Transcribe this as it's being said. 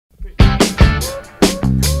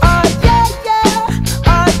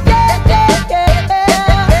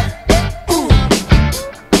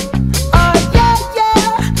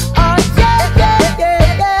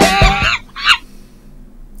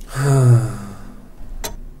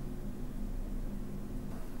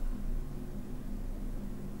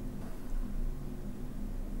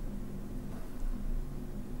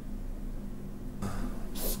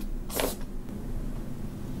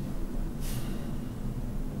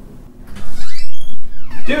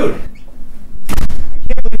Dude, I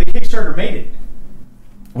can't believe the Kickstarter made it.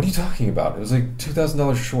 What are you talking about? It was like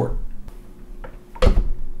 $2,000 short.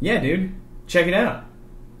 Yeah, dude. Check it out.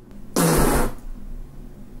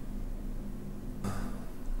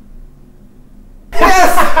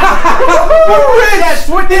 Yes! Yes,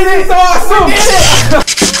 we did it! This is awesome! We did it!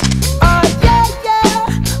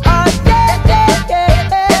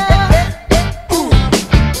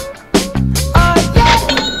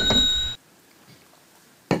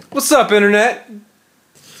 What's up, Internet?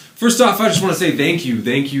 First off, I just want to say thank you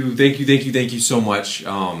so much.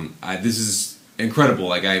 This is incredible.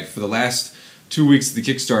 Like for the last 2 weeks of the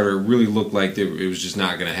Kickstarter, it really looked like it was just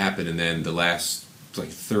not going to happen, and then the last like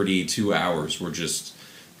 32 hours were just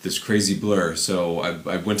this crazy blur. So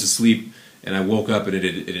I went to sleep and I woke up and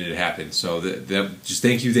it had happened. So that just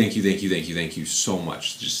thank you so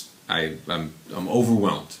much. Just I'm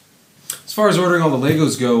overwhelmed. As far as ordering all the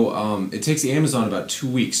Legos go, it takes Amazon about 2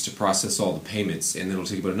 weeks to process all the payments, and then it'll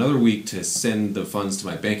take about another week to send the funds to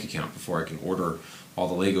my bank account before I can order all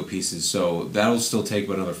the Lego pieces. So that'll still take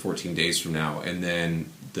about another 14 days from now, and then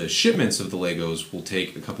the shipments of the Legos will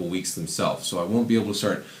take a couple weeks themselves. So I won't be able to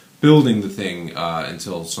start building the thing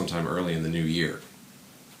until sometime early in the new year.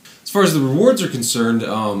 As far as the rewards are concerned,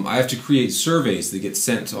 I have to create surveys that get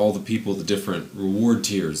sent to all the people, the different reward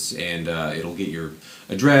tiers, and it'll get your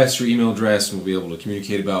address, your email address, and we'll be able to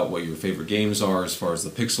communicate about what your favorite games are as far as the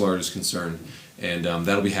pixel art is concerned, and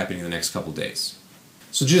that'll be happening in the next couple days.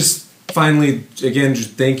 So just finally, again,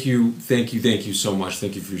 just thank you so much.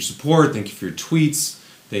 Thank you for your support, thank you for your tweets,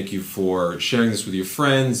 thank you for sharing this with your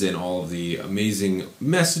friends, and all of the amazing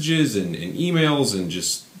messages and emails, and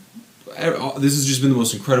just this has just been the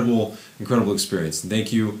most incredible experience. And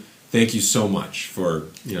thank you so much for,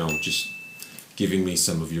 you know, just giving me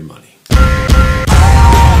some of your money.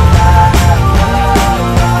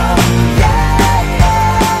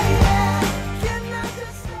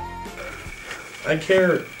 I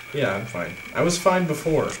care. Yeah, I'm fine. I was fine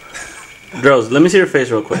before. Dros, let me see your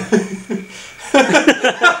face real quick.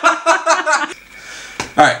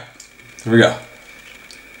 Alright, here we go.